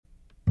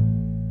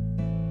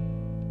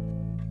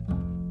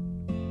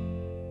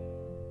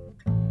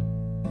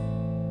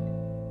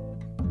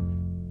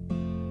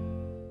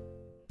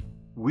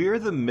We're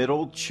the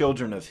middle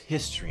children of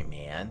history,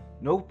 man.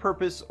 No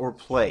purpose or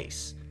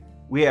place.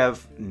 We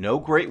have no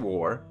Great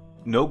War,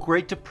 no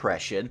Great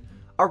Depression.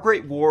 Our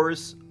Great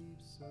War's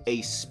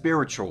a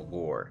spiritual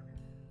war.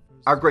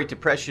 Our Great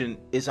Depression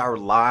is our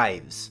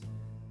lives.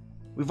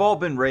 We've all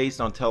been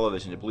raised on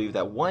television to believe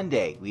that one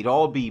day we'd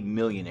all be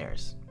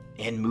millionaires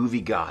and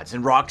movie gods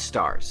and rock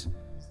stars.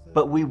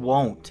 But we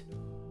won't.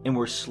 And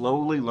we're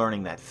slowly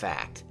learning that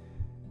fact.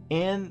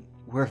 And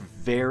we're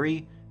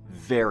very,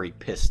 very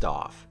pissed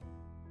off.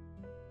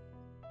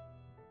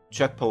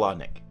 Chuck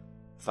Palahniuk,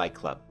 Fight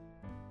Club.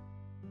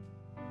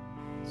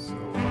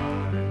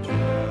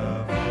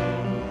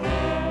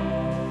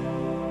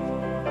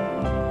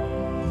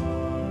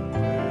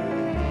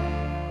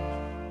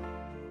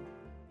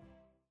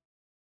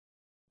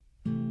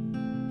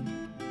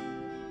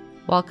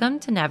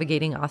 Welcome to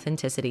Navigating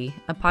Authenticity,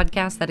 a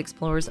podcast that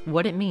explores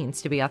what it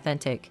means to be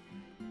authentic.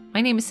 My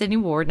name is Sydney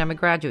Ward, and I'm a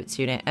graduate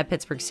student at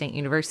Pittsburg State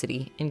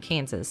University in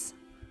Kansas.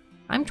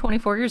 I'm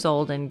 24 years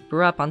old and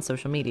grew up on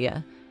social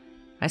media.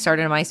 I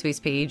started a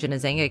MySpace page and a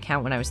Xanga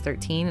account when I was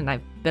 13, and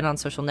I've been on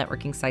social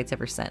networking sites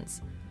ever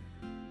since.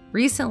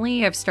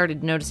 Recently, I've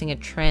started noticing a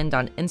trend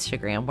on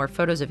Instagram where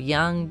photos of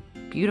young,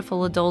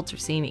 beautiful adults are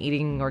seen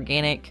eating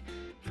organic,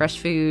 fresh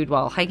food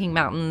while hiking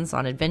mountains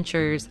on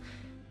adventures.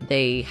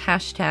 They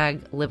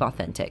hashtag live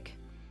authentic.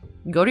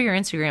 Go to your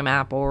Instagram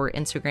app or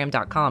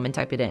Instagram.com and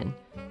type it in.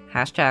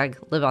 Hashtag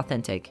live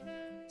authentic.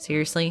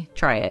 Seriously,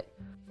 try it.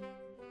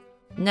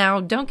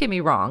 Now, don't get me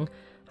wrong.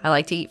 I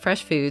like to eat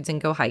fresh foods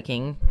and go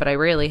hiking, but I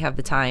rarely have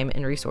the time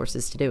and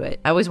resources to do it.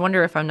 I always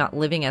wonder if I'm not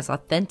living as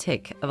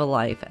authentic of a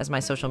life as my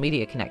social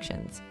media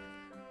connections.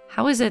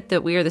 How is it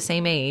that we are the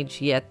same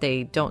age, yet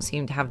they don't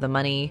seem to have the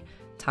money,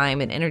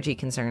 time, and energy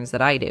concerns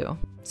that I do?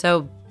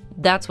 So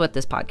that's what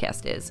this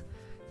podcast is.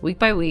 Week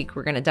by week,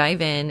 we're going to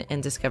dive in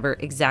and discover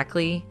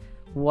exactly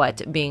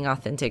what being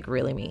authentic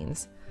really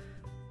means.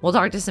 We'll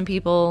talk to some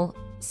people,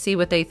 see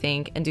what they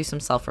think, and do some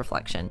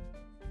self-reflection.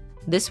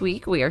 This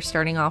week, we are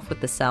starting off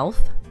with the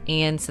self,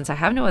 and since I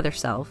have no other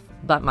self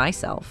but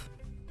myself,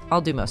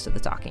 I'll do most of the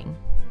talking.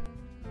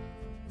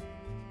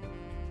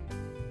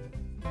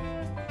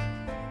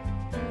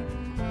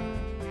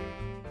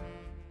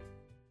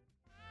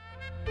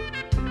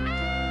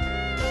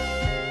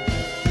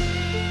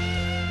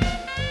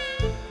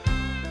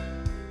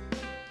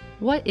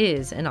 What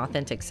is an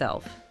authentic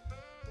self?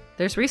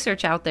 There's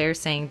research out there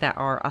saying that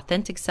our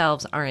authentic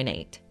selves are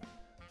innate.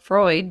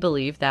 Freud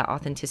believed that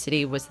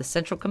authenticity was the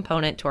central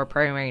component to our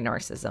primary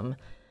narcissism,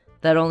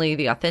 that only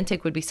the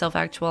authentic would be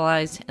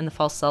self-actualized and the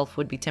false self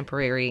would be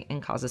temporary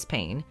and cause us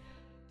pain.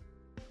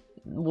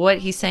 What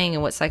he's saying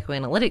and what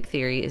psychoanalytic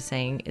theory is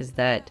saying is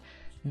that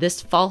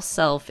this false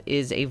self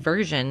is a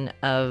version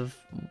of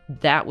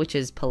that which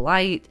is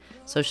polite,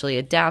 socially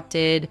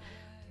adapted,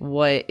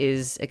 what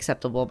is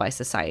acceptable by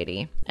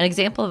society. An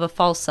example of a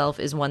false self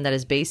is one that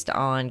is based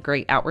on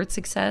great outward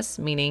success,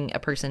 meaning a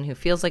person who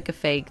feels like a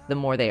fake the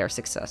more they are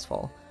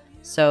successful.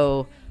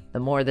 So the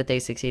more that they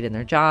succeed in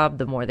their job,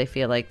 the more they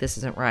feel like this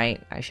isn't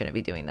right, I shouldn't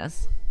be doing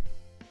this.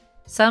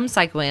 Some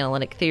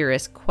psychoanalytic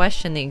theorists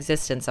question the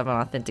existence of an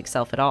authentic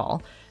self at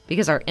all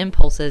because our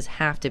impulses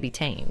have to be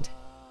tamed.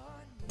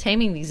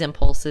 Taming these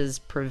impulses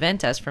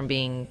prevent us from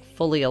being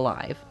fully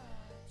alive.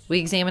 We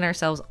examine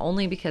ourselves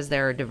only because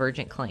there are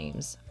divergent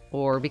claims,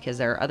 or because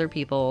there are other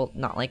people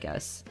not like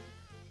us.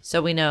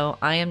 So we know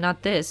I am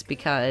not this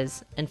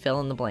because, and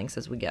fill in the blanks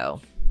as we go.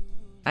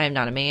 I am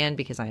not a man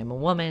because I am a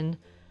woman,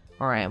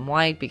 or I am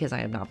white because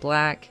I am not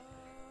black.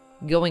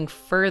 Going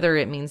further,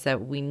 it means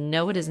that we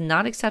know it is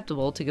not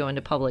acceptable to go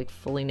into public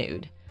fully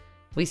nude.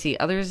 We see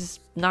others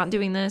not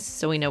doing this,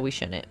 so we know we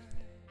shouldn't.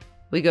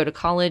 We go to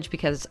college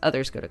because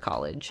others go to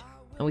college,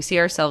 and we see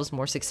ourselves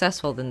more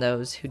successful than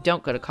those who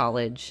don't go to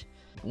college.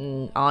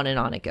 On and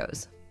on it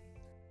goes.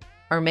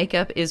 Our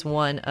makeup is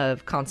one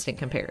of constant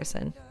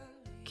comparison.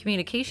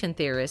 Communication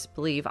theorists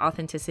believe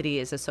authenticity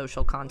is a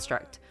social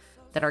construct,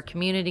 that our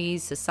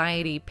communities,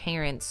 society,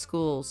 parents,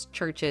 schools,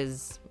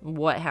 churches,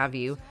 what have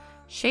you,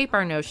 shape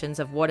our notions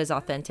of what is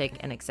authentic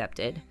and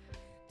accepted.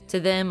 To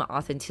them,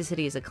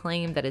 authenticity is a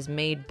claim that is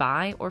made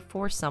by or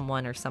for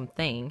someone or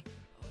something,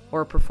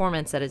 or a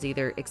performance that is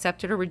either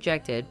accepted or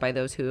rejected by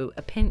those whose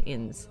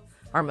opinions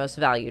are most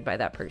valued by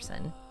that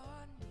person.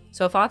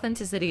 So if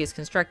authenticity is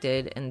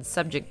constructed and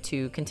subject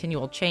to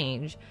continual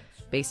change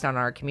based on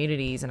our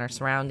communities and our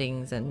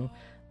surroundings and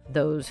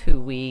those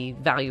who we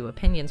value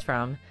opinions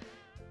from,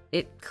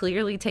 it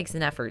clearly takes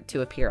an effort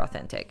to appear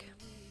authentic.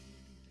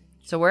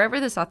 So wherever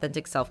this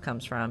authentic self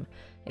comes from,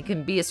 it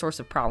can be a source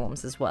of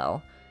problems as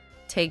well.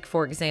 Take,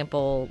 for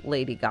example,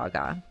 Lady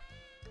Gaga.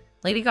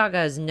 Lady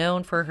Gaga is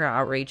known for her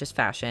outrageous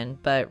fashion,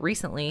 but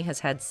recently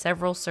has had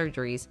several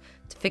surgeries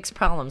to fix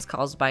problems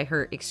caused by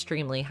her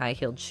extremely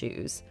high-heeled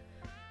shoes.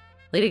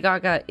 Lady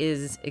Gaga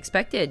is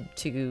expected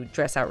to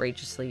dress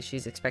outrageously.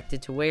 She's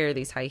expected to wear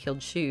these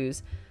high-heeled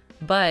shoes.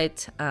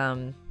 But,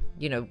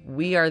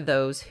 we are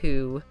those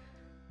who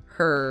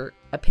her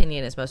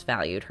opinion is most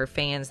valued. Her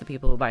fans, the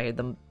people who buy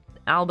the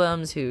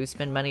albums, who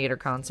spend money at her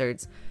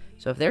concerts.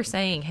 So if they're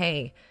saying,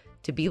 hey,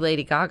 to be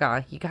Lady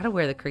Gaga, you gotta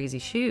wear the crazy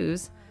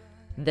shoes,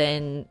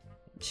 then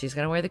she's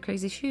gonna wear the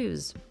crazy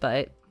shoes.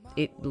 But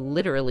it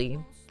literally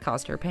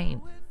caused her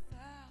pain.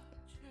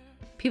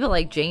 People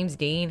like James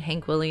Dean,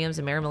 Hank Williams,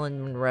 and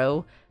Marilyn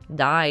Monroe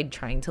died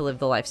trying to live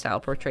the lifestyle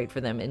portrayed for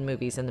them in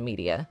movies and the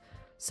media.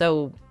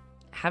 So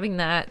having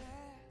that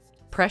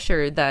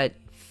pressure, that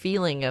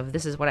feeling of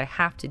this is what I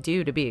have to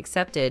do to be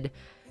accepted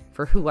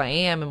for who I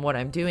am and what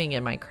I'm doing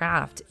in my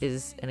craft,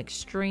 is an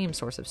extreme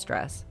source of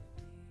stress.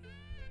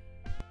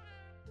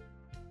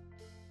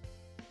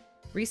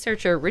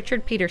 Researcher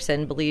Richard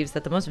Peterson believes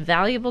that the most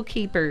valuable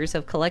keepers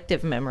of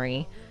collective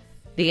memory,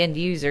 the end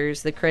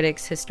users, the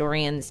critics,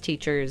 historians,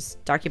 teachers,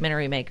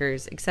 documentary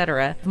makers,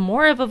 etc., have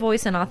more of a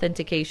voice in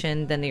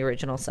authentication than the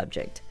original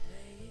subject.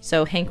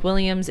 So Hank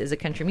Williams is a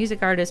country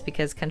music artist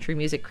because country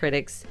music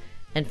critics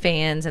and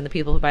fans and the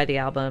people who buy the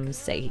albums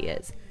say he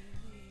is.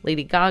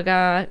 Lady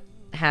Gaga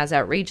has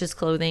outrageous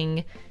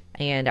clothing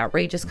and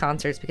outrageous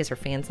concerts because her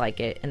fans like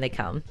it and they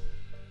come.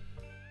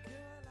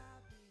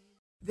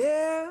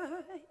 There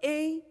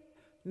ain't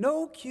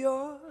no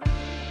cure.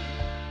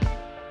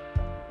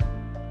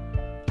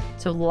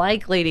 So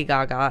like Lady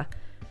Gaga,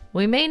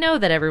 we may know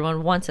that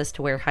everyone wants us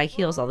to wear high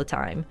heels all the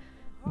time,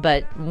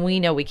 but we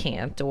know we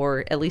can't,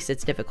 or at least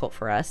it's difficult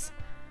for us.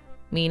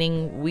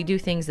 Meaning we do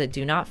things that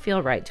do not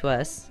feel right to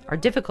us, are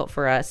difficult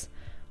for us,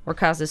 or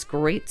cause us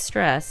great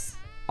stress,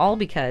 all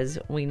because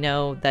we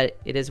know that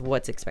it is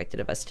what's expected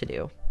of us to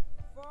do.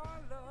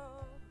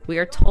 We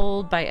are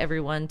told by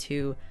everyone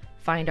to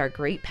find our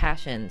great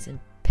passions and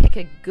pick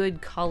a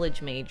good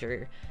college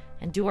major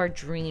and do our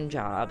dream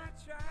job.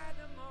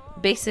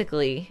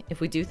 Basically,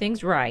 if we do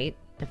things right,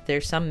 if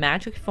there's some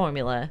magic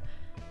formula,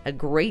 a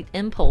great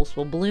impulse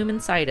will bloom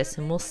inside us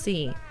and we'll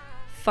see,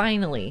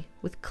 finally,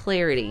 with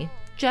clarity,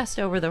 just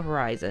over the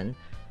horizon,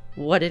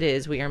 what it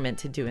is we are meant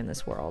to do in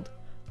this world.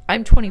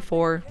 I'm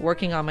 24,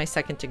 working on my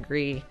second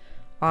degree,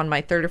 on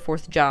my third or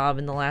fourth job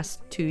in the last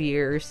 2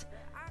 years,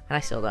 and I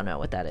still don't know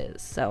what that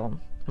is, so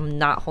I'm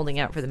not holding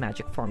out for the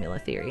magic formula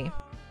theory.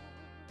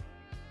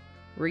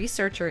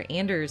 Researcher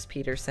Anders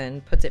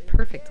Peterson puts it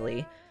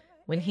perfectly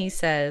when he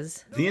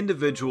says, the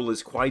individual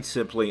is quite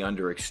simply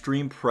under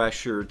extreme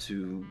pressure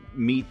to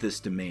meet this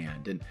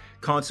demand, and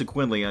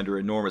consequently under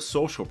enormous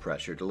social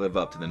pressure to live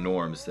up to the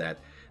norms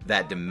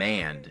that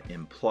demand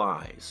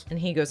implies. And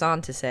he goes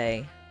on to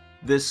say,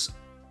 this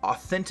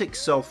authentic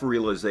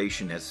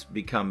self-realization has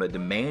become a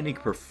demanding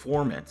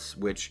performance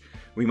which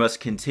we must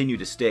continue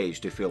to stage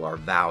to feel our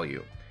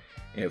value.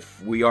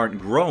 If we aren't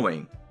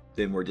growing,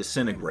 then we're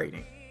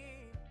disintegrating.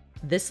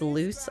 This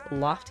loose,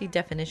 lofty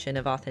definition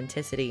of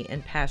authenticity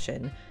and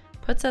passion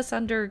puts us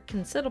under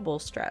considerable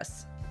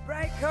stress.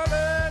 Bright colors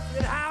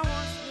that I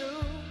once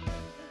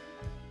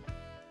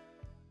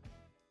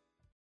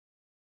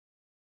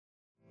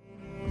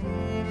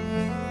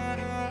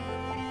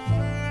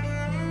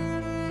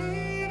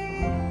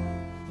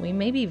knew. We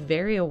may be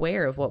very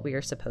aware of what we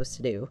are supposed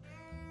to do,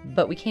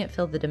 but we can't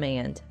feel the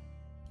demand.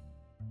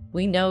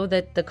 We know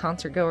that the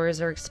concert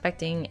goers are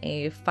expecting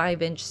a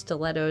 5-inch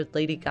stilettoed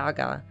Lady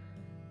Gaga,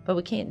 but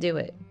we can't do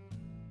it.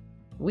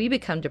 We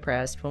become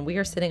depressed when we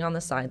are sitting on the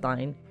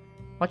sideline,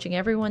 watching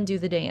everyone do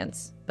the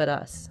dance, but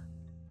us.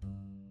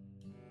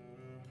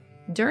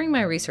 During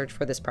my research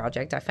for this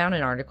project, I found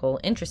an article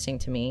interesting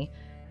to me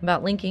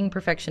about linking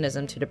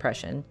perfectionism to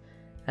depression.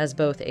 As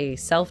both a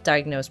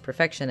self-diagnosed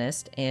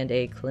perfectionist and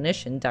a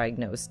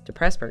clinician-diagnosed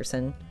depressed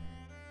person,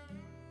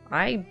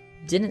 I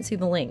didn't see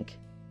the link.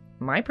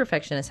 My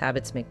perfectionist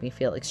habits make me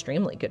feel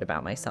extremely good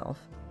about myself.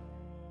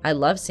 I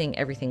love seeing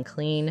everything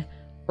clean,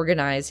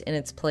 organized in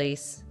its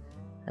place.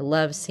 I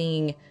love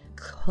seeing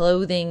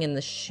clothing and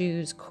the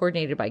shoes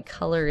coordinated by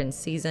color and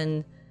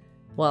season.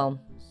 Well,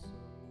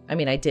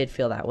 I did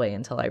feel that way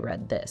until I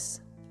read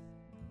this.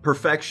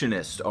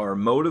 Perfectionists are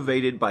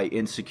motivated by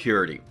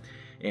insecurity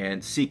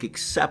and seek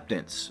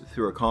acceptance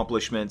through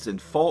accomplishments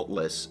and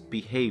faultless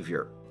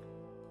behavior.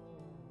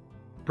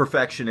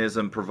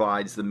 Perfectionism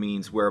provides the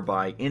means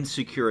whereby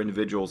insecure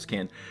individuals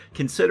can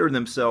consider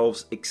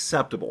themselves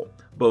acceptable,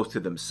 both to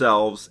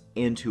themselves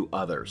and to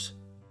others.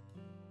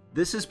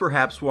 This is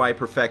perhaps why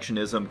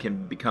perfectionism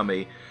can become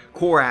a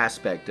core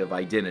aspect of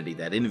identity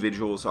that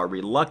individuals are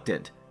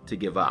reluctant to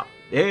give up,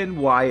 and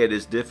why it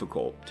is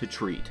difficult to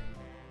treat.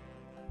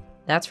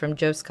 That's from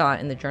Joe Scott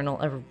in the Journal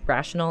of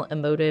Rational,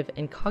 Emotive,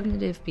 and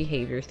Cognitive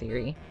Behavior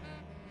Theory.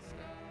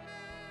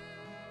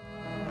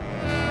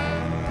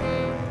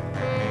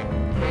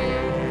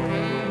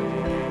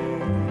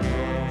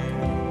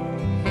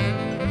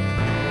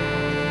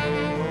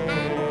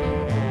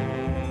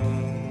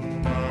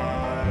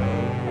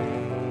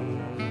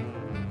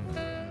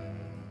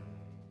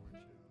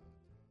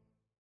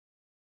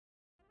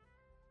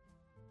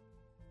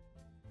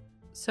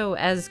 So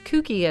as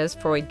kooky as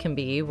Freud can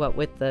be, what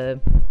with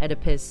the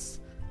Oedipus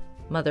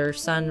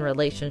mother-son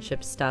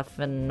relationship stuff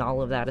and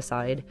all of that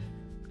aside,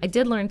 I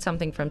did learn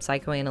something from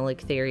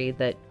psychoanalytic theory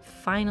that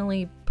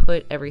finally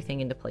put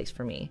everything into place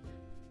for me.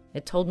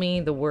 It told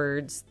me the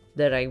words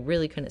that I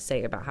really couldn't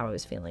say about how I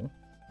was feeling.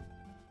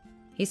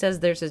 He says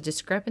there's a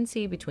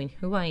discrepancy between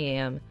who I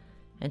am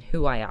and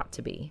who I ought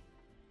to be.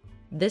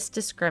 This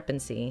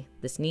discrepancy,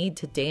 this need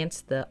to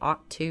dance the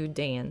ought to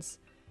dance,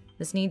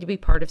 this need to be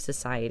part of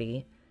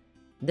society,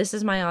 this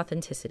is my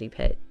authenticity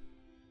pit.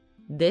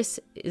 This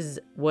is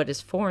what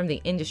has formed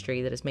the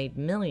industry that has made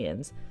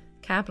millions,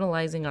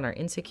 capitalizing on our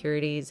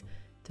insecurities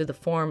through the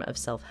form of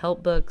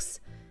self-help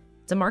books.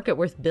 It's a market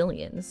worth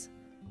billions,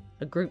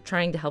 a group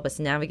trying to help us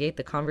navigate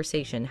the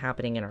conversation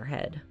happening in our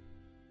head.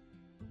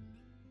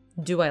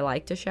 Do I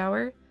like to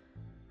shower?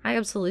 I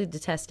absolutely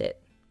detest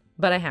it,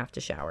 but I have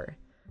to shower.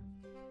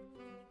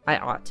 I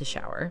ought to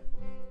shower.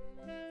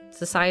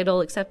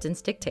 Societal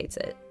acceptance dictates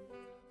it.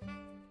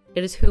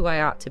 It is who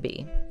I ought to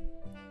be.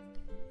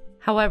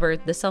 However,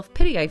 the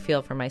self-pity I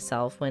feel for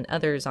myself when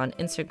others on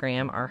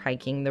Instagram are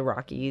hiking the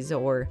Rockies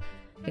or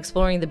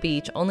exploring the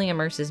beach only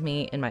immerses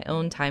me in my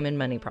own time and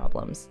money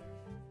problems.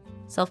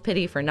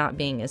 Self-pity for not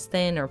being as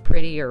thin or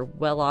pretty or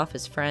well off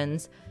as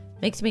friends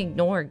makes me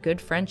ignore good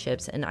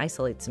friendships and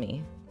isolates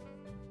me.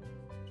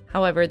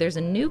 However, there's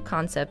a new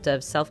concept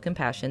of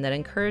self-compassion that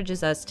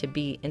encourages us to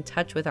be in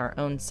touch with our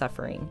own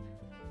suffering.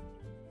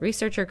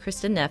 Researcher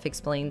Kristen Neff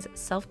explains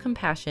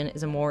self-compassion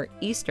is a more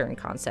Eastern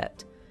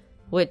concept,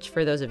 which,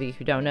 for those of you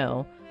who don't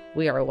know,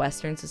 we are a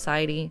Western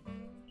society.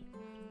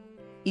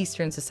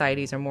 Eastern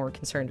societies are more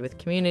concerned with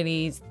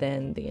communities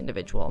than the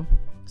individual.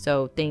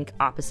 So think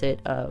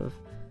opposite of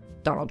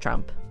Donald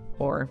Trump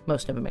or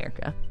most of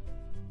America.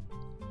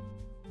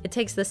 It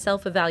takes the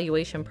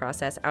self-evaluation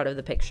process out of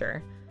the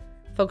picture,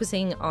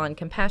 focusing on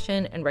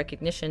compassion and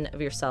recognition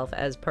of yourself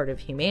as part of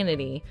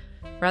humanity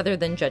rather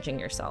than judging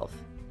yourself.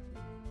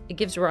 It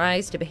gives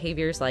rise to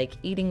behaviors like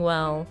eating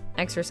well,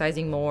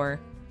 exercising more,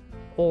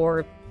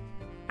 or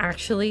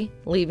actually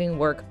leaving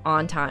work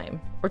on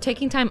time, or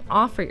taking time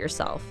off for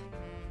yourself.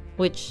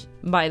 Which,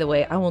 by the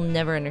way, I will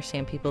never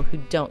understand people who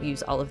don't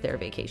use all of their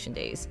vacation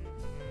days.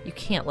 You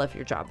can't love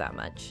your job that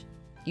much.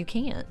 You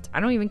can't. I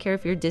don't even care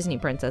if you're a Disney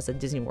princess at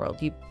Disney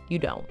World. You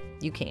don't.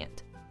 You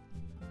can't.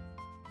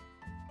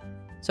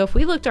 So if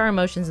we looked our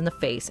emotions in the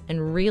face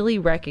and really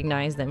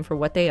recognized them for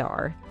what they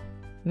are,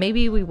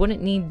 maybe we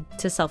wouldn't need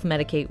to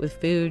self-medicate with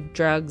food,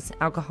 drugs,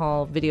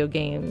 alcohol, video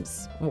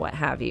games, what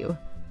have you.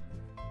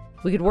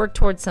 We could work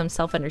towards some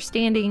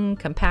self-understanding,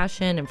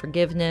 compassion, and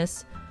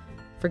forgiveness.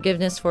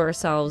 Forgiveness for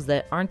ourselves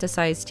that aren't a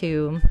size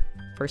 2,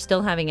 for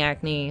still having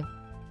acne,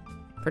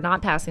 for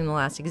not passing the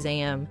last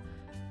exam,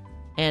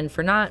 and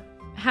for not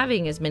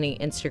having as many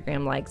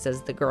Instagram likes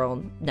as the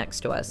girl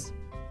next to us.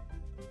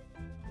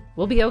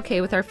 We'll be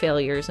okay with our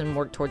failures and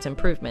work towards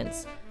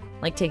improvements,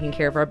 like taking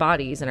care of our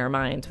bodies and our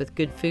minds with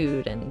good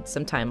food and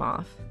some time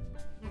off.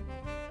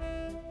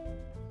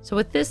 So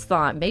with this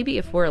thought, maybe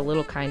if we're a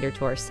little kinder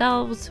to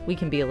ourselves, we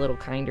can be a little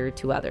kinder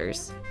to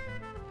others.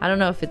 I don't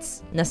know if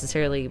it's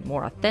necessarily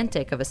more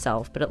authentic of a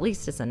self, but at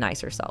least it's a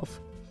nicer self.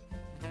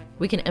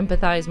 We can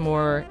empathize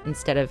more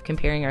instead of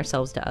comparing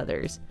ourselves to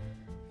others.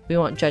 We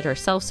won't judge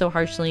ourselves so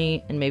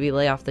harshly and maybe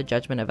lay off the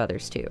judgment of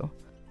others too.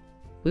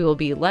 We will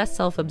be less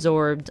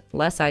self-absorbed,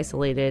 less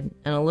isolated,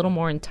 and a little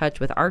more in touch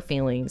with our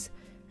feelings,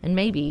 and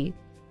maybe,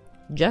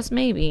 just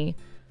maybe,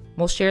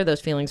 we'll share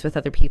those feelings with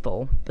other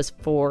people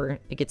before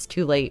it gets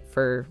too late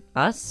for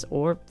us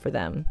or for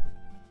them.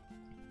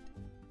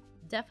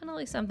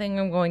 Definitely something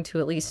I'm going to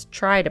at least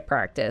try to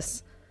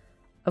practice.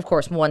 Of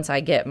course, once I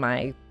get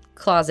my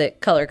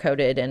closet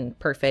color-coded and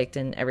perfect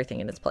and everything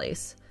in its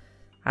place.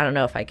 I don't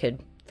know if I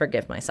could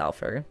forgive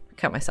myself or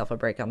cut myself a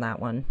break on that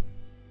one.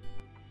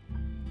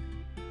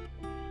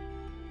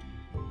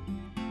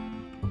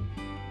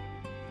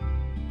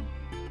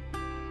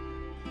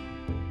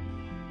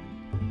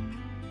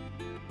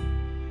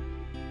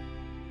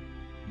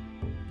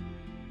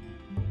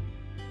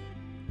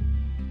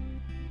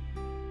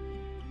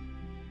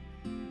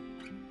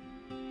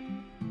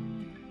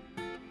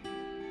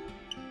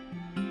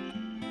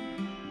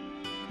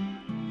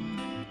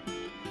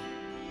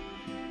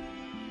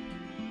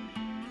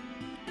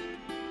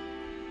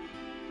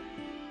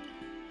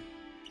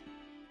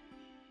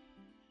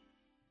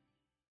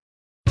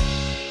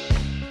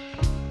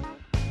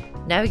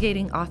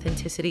 Navigating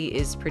Authenticity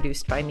is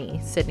produced by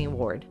me, Sydney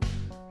Ward.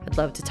 I'd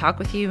love to talk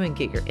with you and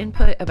get your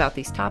input about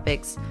these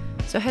topics,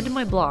 so head to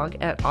my blog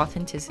at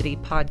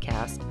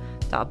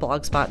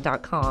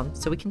authenticitypodcast.blogspot.com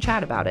so we can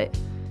chat about it.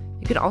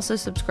 You can also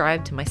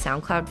subscribe to my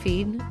SoundCloud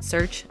feed,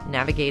 search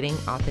Navigating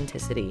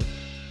Authenticity.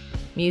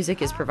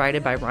 Music is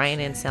provided by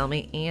Ryan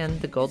Anselmi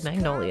and the Gold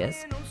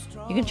Magnolias.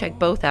 You can check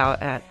both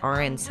out at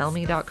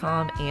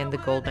rnselmi.com and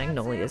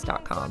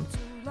thegoldmagnolias.com.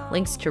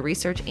 Links to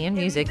research and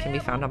music can be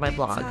found on my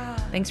blog.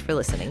 Thanks for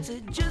listening.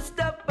 Just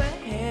up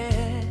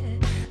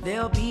ahead,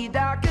 there'll be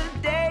dark